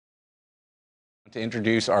To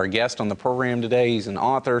introduce our guest on the program today. He's an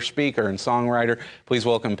author, speaker, and songwriter. Please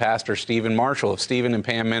welcome Pastor Stephen Marshall of Stephen and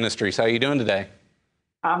Pam Ministries. How are you doing today?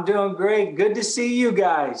 I'm doing great. Good to see you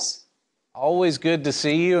guys. Always good to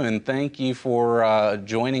see you, and thank you for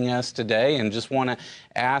joining us today. And just want to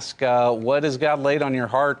ask, what has God laid on your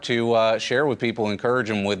heart to share with people, encourage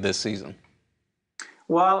them with this season?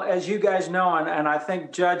 Well, as you guys know, and I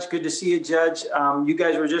think, Judge, good to see you, Judge. You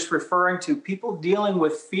guys were just referring to people dealing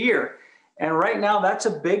with fear. And right now, that's a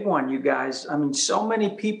big one, you guys. I mean, so many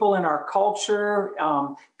people in our culture,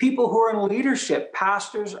 people who are in leadership,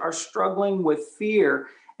 pastors are struggling with fear.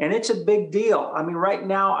 And it's a big deal. I mean, right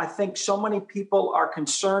now, I think so many people are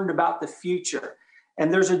concerned about the future.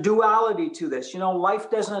 And there's a duality to this. You know, life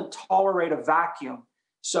doesn't tolerate a vacuum.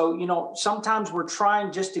 So, you know, sometimes we're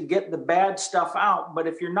trying just to get the bad stuff out. But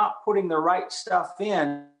if you're not putting the right stuff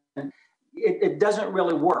in, it doesn't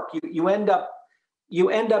really work. You end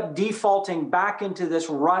up defaulting back into this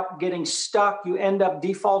rut, getting stuck. You end up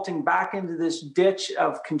defaulting back into this ditch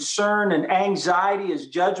of concern and anxiety, as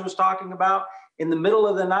Judge was talking about. In the middle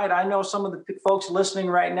of the night, I know some of the folks listening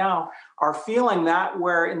right now are feeling that,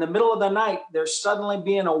 where in the middle of the night, they're suddenly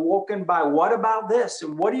being awoken by, what about this?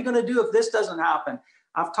 And what are you going to do if this doesn't happen?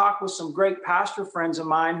 I've talked with some great pastor friends of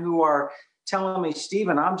mine who are telling me,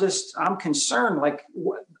 Stephen, I'm concerned. Like,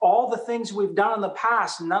 all the things we've done in the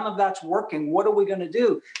past, none of that's working. What are we going to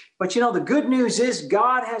do? But, you know, the good news is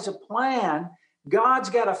God has a plan. God's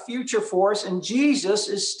got a future for us, and Jesus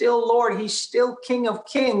is still Lord. He's still King of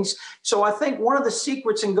Kings. So I think one of the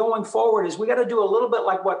secrets in going forward is we got to do a little bit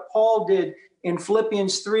like what Paul did in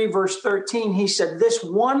Philippians 3, verse 13. He said, this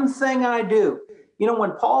one thing I do. You know,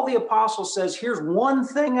 when Paul the Apostle says, here's one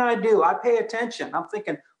thing I do, I pay attention. I'm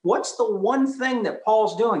thinking, what's the one thing that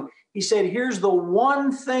Paul's doing? He said, here's the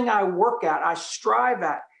one thing I work at, I strive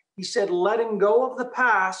at. He said, letting go of the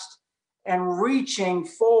past and reaching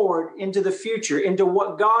forward into the future, into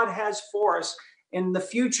what God has for us in the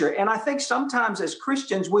future. And I think sometimes as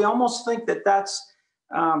Christians, we almost think that that's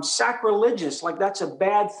sacrilegious, like that's a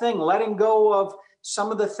bad thing, letting go of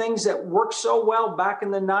some of the things that worked so well back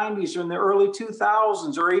in the 90s or in the early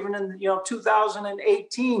 2000s, or even in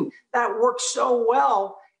 2018, that worked so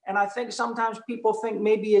well. And I think sometimes people think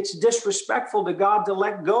maybe it's disrespectful to God to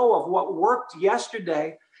let go of what worked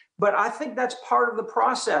yesterday. But I think that's part of the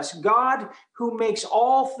process. God, who makes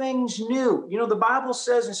all things new. You know, the Bible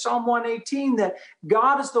says in Psalm 118 that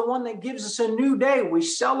God is the one that gives us a new day. We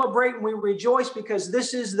celebrate and we rejoice because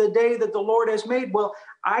this is the day that the Lord has made. Well,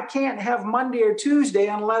 I can't have Monday or Tuesday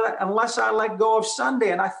unless I let go of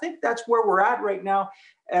Sunday. And I think that's where we're at right now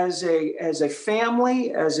as a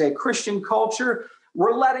family, as a Christian culture.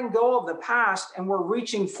 We're letting go of the past and we're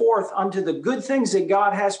reaching forth unto the good things that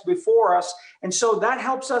God has before us. And so that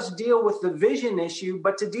helps us deal with the vision issue.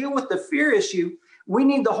 But to deal with the fear issue, we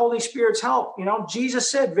need the Holy Spirit's help. You know, Jesus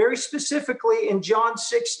said very specifically in John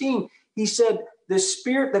 16, he said, the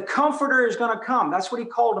Spirit, the Comforter is going to come. That's what he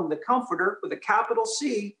called him, the Comforter with a capital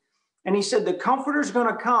C. And he said, the Comforter is going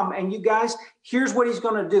to come. And you guys, here's what he's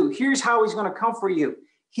going to do. Here's how he's going to comfort you.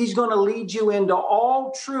 He's going to lead you into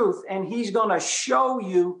all truth, and he's going to show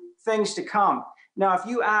you things to come. Now, if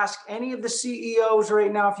you ask any of the CEOs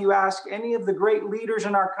right now, if you ask any of the great leaders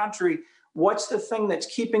in our country, what's the thing that's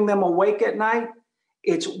keeping them awake at night?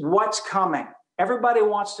 It's what's coming. Everybody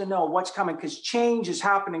wants to know what's coming because change is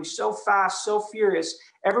happening so fast, so furious.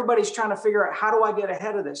 Everybody's trying to figure out, how do I get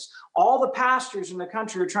ahead of this? All the pastors in the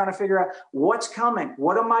country are trying to figure out what's coming.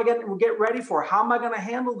 What am I going to get ready for? How am I going to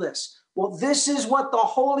handle this? Well, this is what the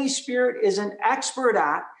Holy Spirit is an expert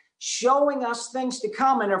at, showing us things to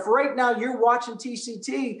come. And if right now you're watching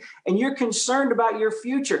TCT and you're concerned about your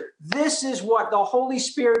future, this is what the Holy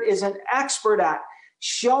Spirit is an expert at,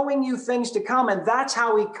 showing you things to come. And that's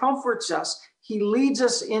how he comforts us. He leads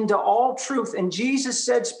us into all truth. And Jesus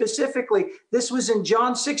said specifically, this was in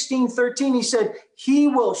John 16:13. He said, he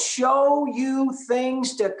will show you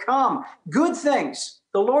things to come, good things.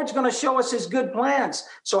 The Lord's going to show us his good plans.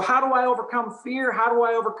 So how do I overcome fear? How do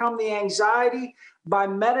I overcome the anxiety? By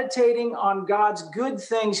meditating on God's good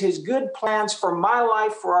things, his good plans for my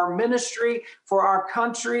life, for our ministry, for our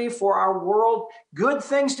country, for our world. Good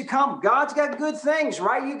things to come. God's got good things,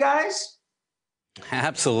 right, you guys?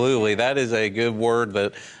 Absolutely. That is a good word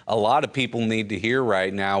that a lot of people need to hear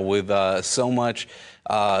right now with so much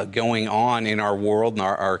going on in our world and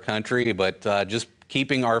our country. But just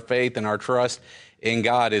keeping our faith and our trust in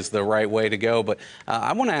God is the right way to go. But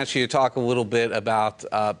I want to ask you to talk a little bit about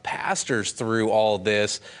pastors through all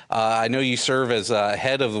this. I know you serve as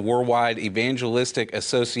head of the Worldwide Evangelistic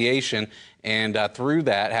Association, and through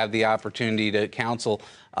that have the opportunity to counsel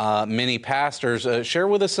many pastors. Share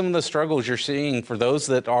with us some of the struggles you're seeing for those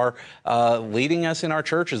that are leading us in our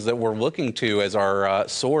churches that we're looking to as our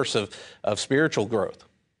source of spiritual growth.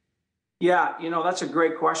 Yeah, that's a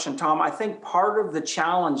great question, Tom. I think part of the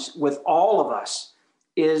challenge with all of us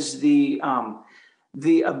is the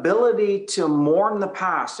ability to mourn the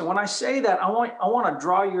past. And when I say that, I want to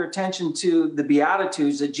draw your attention to the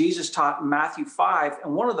Beatitudes that Jesus taught in Matthew 5.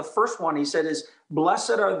 And one of the first one he said is,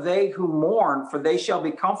 "Blessed are they who mourn, for they shall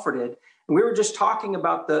be comforted." And we were just talking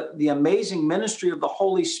about the amazing ministry of the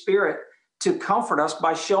Holy Spirit to comfort us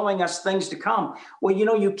by showing us things to come. Well,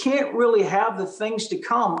 you can't really have the things to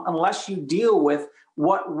come unless you deal with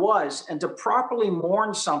what was. And to properly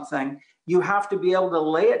mourn something, you have to be able to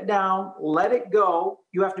lay it down, let it go.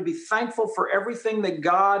 You have to be thankful for everything that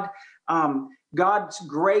God's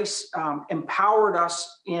grace empowered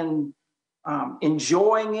us in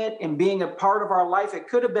enjoying it and being a part of our life. It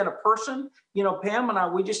could have been a person. Pam and I,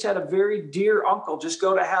 we just had a very dear uncle just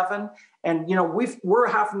go to heaven. And, we're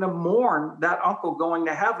having to mourn that uncle going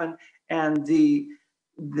to heaven, and the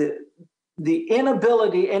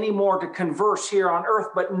inability anymore to converse here on earth,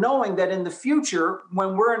 but knowing that in the future,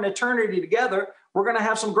 when we're in eternity together, we're going to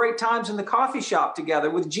have some great times in the coffee shop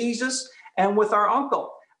together with Jesus and with our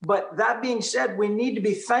uncle. But that being said, we need to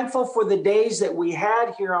be thankful for the days that we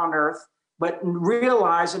had here on earth, but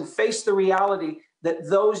realize and face the reality that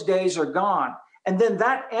those days are gone. And then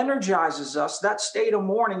that energizes us, that state of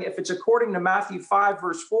mourning, if it's according to Matthew 5,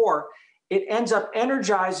 verse 4, it ends up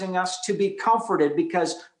energizing us to be comforted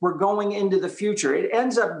because we're going into the future. It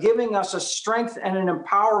ends up giving us a strength and an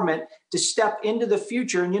empowerment to step into the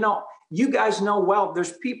future. And you guys know well,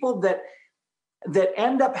 there's people that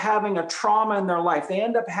end up having a trauma in their life. They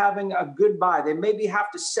end up having a goodbye. They maybe have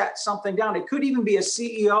to set something down. It could even be a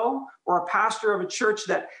CEO or a pastor of a church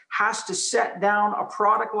that has to set down a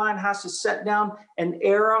product line, has to set down an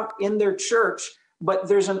era in their church, but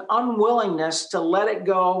there's an unwillingness to let it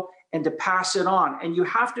go and to pass it on. And you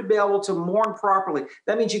have to be able to mourn properly.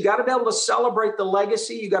 That means you got to be able to celebrate the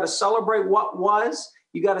legacy. You got to celebrate what was.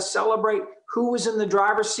 You got to celebrate who was in the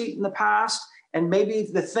driver's seat in the past, and maybe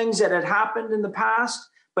the things that had happened in the past,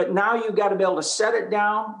 but now you've got to be able to set it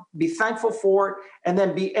down, be thankful for it, and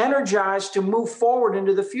then be energized to move forward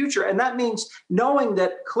into the future. And that means knowing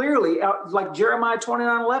that clearly, like Jeremiah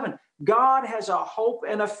 29:11, God has a hope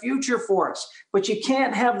and a future for us, but you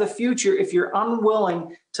can't have the future if you're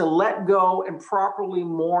unwilling to let go and properly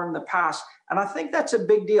mourn the past. And I think that's a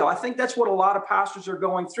big deal. I think that's what a lot of pastors are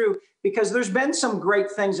going through, because there's been some great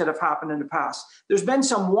things that have happened in the past. There's been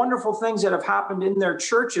some wonderful things that have happened in their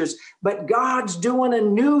churches, but God's doing a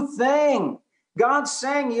new thing. God's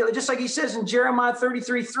saying, just like he says in Jeremiah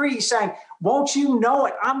 33:3, he's saying, won't you know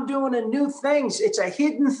it? I'm doing a new thing. It's a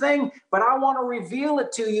hidden thing, but I want to reveal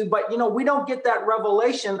it to you. But, we don't get that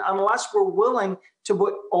revelation unless we're willing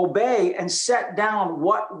to obey and set down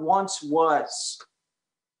what once was.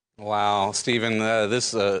 Wow, Stephen,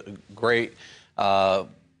 this is a great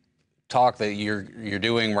talk that you're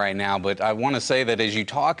doing right now. But I want to say that as you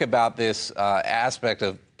talk about this aspect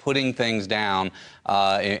of putting things down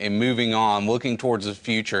and moving on, looking towards the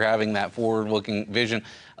future, having that forward-looking vision,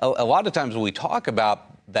 a lot of times we talk about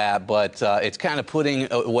that, but it's kind of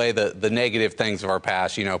putting away the negative things of our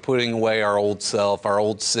past, putting away our old self, our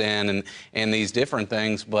old sin, and these different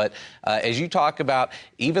things. But as you talk about,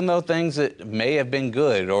 even though things that may have been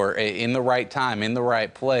good or in the right time, in the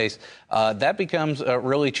right place, that becomes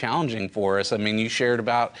really challenging for us. I mean, you shared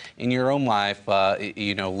about in your own life,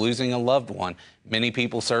 losing a loved one. Many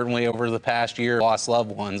people certainly over the past year lost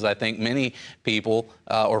loved ones. I think many people,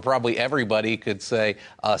 or probably everybody, could say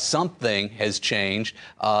something has changed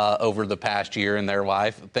over the past year in their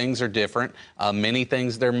life. Things are different. Many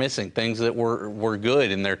things they're missing, things that were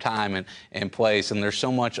good in their time and place. And there's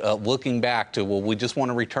so much looking back to, well, we just want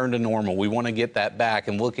to return to normal. We want to get that back,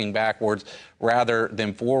 and looking backwards rather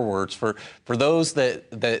than forwards. For those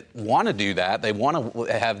that want to do that, they want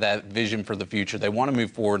to have that vision for the future. They want to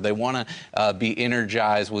move forward. They want to be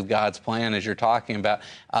energized with God's plan, as you're talking about.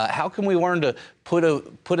 How can we learn to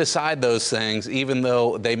put aside those things, even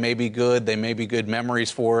though they may be good, they may be good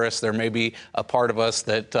memories for us, there may be a part of us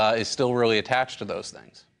that is still really attached to those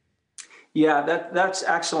things? Yeah, that's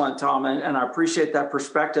excellent, Tom, and I appreciate that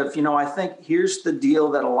perspective. I think here's the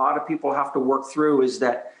deal that a lot of people have to work through is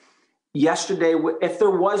that yesterday, if there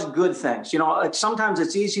was good things, sometimes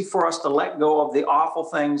it's easy for us to let go of the awful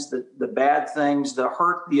things, the bad things, the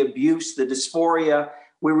hurt, the abuse, the dysphoria.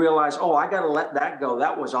 We realize, I got to let that go.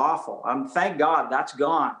 That was awful. Thank God that's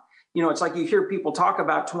gone. It's like you hear people talk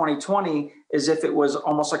about 2020 as if it was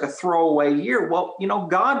almost like a throwaway year. Well,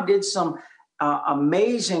 God did some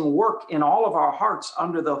amazing work in all of our hearts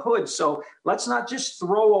under the hood. So let's not just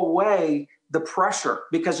throw away the pressure,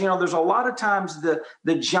 because, there's a lot of times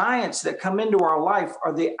the giants that come into our life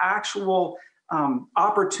are the actual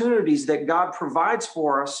opportunities that God provides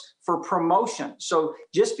for us for promotion. So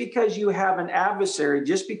just because you have an adversary,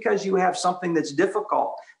 just because you have something that's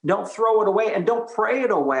difficult, don't throw it away, and don't pray it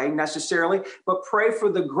away necessarily, but pray for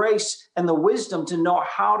the grace and the wisdom to know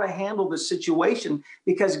how to handle the situation,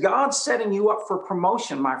 because God's setting you up for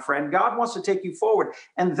promotion, my friend. God wants to take you forward.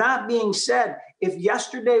 And that being said, if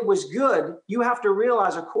yesterday was good, you have to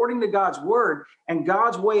realize, according to God's word and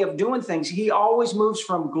God's way of doing things, he always moves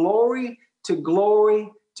from glory to glory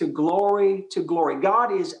to glory to glory.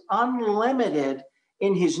 God is unlimited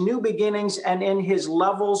in his new beginnings and in his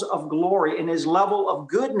levels of glory, in his level of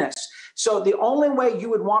goodness. So the only way you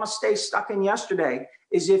would want to stay stuck in yesterday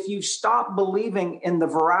is if you stop believing in the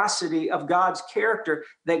veracity of God's character,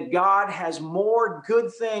 that God has more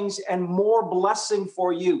good things and more blessing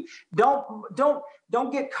for you.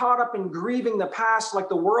 Don't get caught up in grieving the past like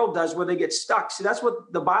the world does, where they get stuck. See, that's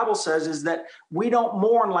what the Bible says, is that we don't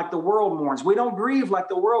mourn like the world mourns. We don't grieve like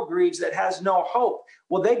the world grieves that has no hope.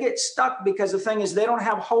 Well, they get stuck because the thing is, they don't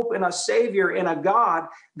have hope in a Savior, in a God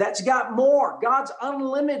that's got more. God's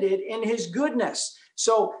unlimited in his goodness.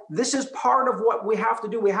 So this is part of what we have to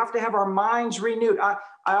do. We have to have our minds renewed. I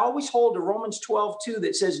always hold to Romans 12:2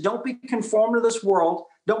 that says, don't be conformed to this world.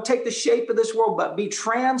 Don't take the shape of this world, but be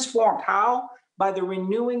transformed. How? By the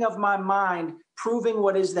renewing of my mind, proving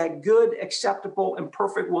what is that good, acceptable, and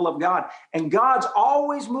perfect will of God. And God's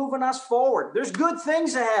always moving us forward. There's good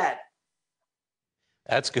things ahead.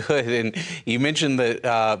 That's good. And you mentioned that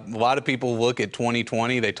a lot of people look at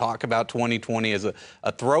 2020. They talk about 2020 as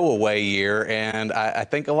a throwaway year. And I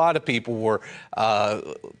think a lot of people were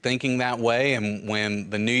thinking that way. And when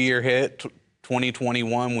the new year hit,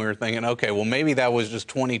 2021, we were thinking, okay, well, maybe that was just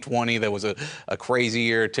 2020. That was a crazy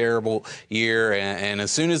year, a terrible year. And as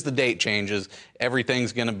soon as the date changes,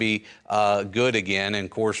 everything's going to be good again. And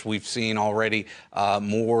of course, we've seen already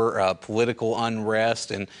more political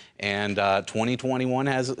unrest, and 2021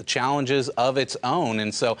 has challenges of its own.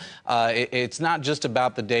 And so it's not just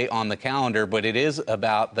about the date on the calendar, but it is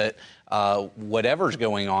about that whatever's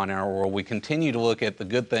going on in our world, we continue to look at the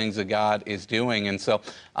good things that God is doing. And so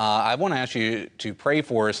I want to ask you to pray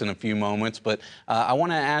for us in a few moments, but I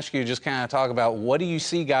want to ask you to just kind of talk about, what do you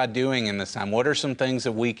see God doing in this time? What are some things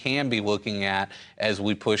that we can be looking at as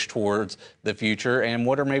we push towards the future? And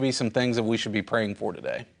what are maybe some things that we should be praying for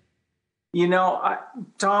today?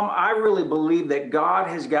 Tom, I really believe that God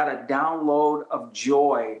has got a download of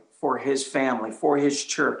joy for his family, for his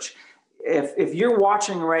church. If you're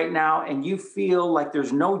watching right now and you feel like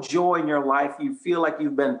there's no joy in your life, you feel like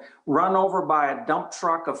you've been run over by a dump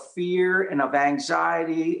truck of fear and of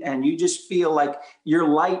anxiety, and you just feel like your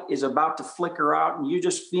light is about to flicker out, and you're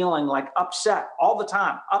just feeling like upset all the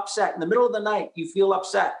time, upset in the middle of the night, you feel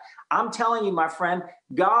upset. I'm telling you, my friend,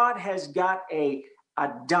 God has got a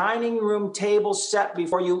dining room table set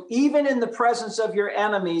before you, even in the presence of your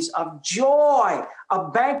enemies, of joy, a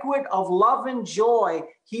banquet of love and joy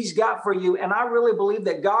he's got for you. And I really believe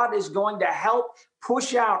that God is going to help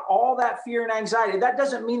push out all that fear and anxiety. That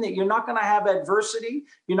doesn't mean that you're not going to have adversity.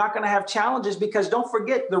 You're not going to have challenges, because don't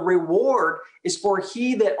forget, the reward is for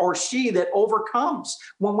he that or she that overcomes.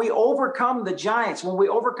 When we overcome the giants, when we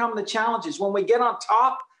overcome the challenges, when we get on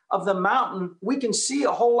top of the mountain, we can see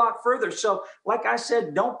a whole lot further. So like I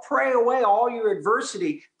said, don't pray away all your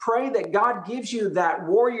adversity. Pray that God gives you that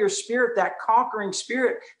warrior spirit, that conquering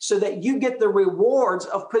spirit, so that you get the rewards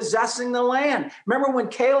of possessing the land. Remember when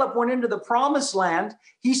Caleb went into the promised land,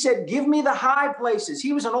 he said, give me the high places.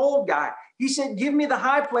 He was an old guy. He said, give me the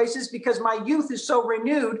high places, because my youth is so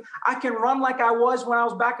renewed. I can run like I was when I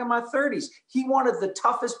was back in my 30s. He wanted the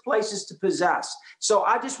toughest places to possess. So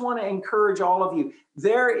I just want to encourage all of you.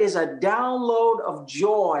 There is a download of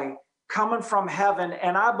joy coming from heaven.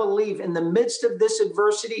 And I believe in the midst of this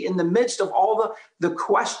adversity, in the midst of all the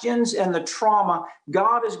questions and the trauma,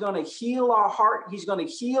 God is going to heal our heart. He's going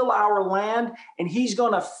to heal our land, and he's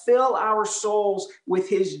going to fill our souls with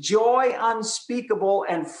his joy unspeakable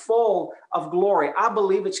and full of glory. I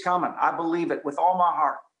believe it's coming. I believe it with all my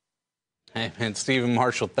heart. Amen. Stephen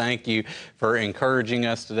Marshall, thank you for encouraging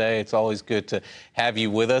us today. It's always good to have you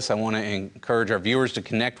with us. I want to encourage our viewers to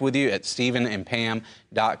connect with you at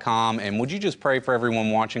stephenandpam.com. And would you just pray for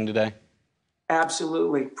everyone watching today?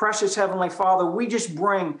 Absolutely. Precious Heavenly Father, we just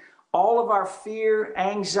bring all of our fear,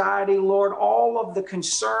 anxiety, Lord, all of the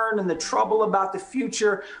concern and the trouble about the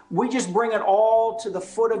future. We just bring it all to the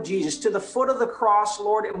foot of Jesus, to the foot of the cross,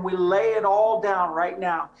 Lord, and we lay it all down right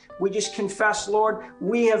now. We just confess, Lord,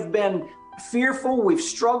 we have been fearful. We've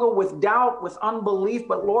struggled with doubt, with unbelief.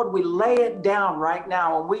 But Lord, we lay it down right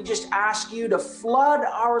now. And we just ask you to flood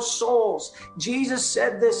our souls. Jesus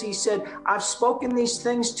said this. He said, I've spoken these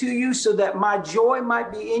things to you so that my joy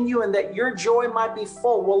might be in you and that your joy might be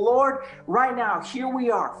full. Well, Lord, right now, here we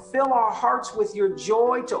are. Fill our hearts with your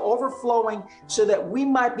joy to overflowing so that we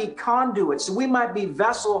might be conduits, we might be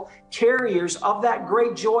vessel carriers of that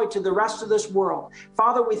great joy to the rest of this world.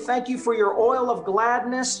 Father, we thank you for your oil of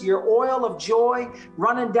gladness, your oil of joy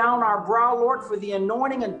running down our brow, Lord, for the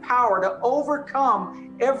anointing and power to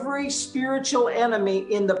overcome every spiritual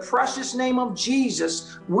enemy in the precious name of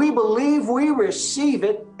Jesus. We believe, we receive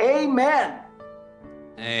it. Amen.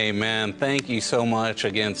 Amen. Thank you so much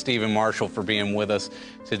again, Stephen Marshall, for being with us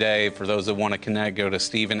today. For those that want to connect, go to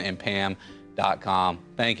stephenandpam.com.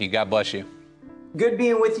 Thank you. God bless you. Good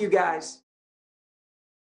being with you guys.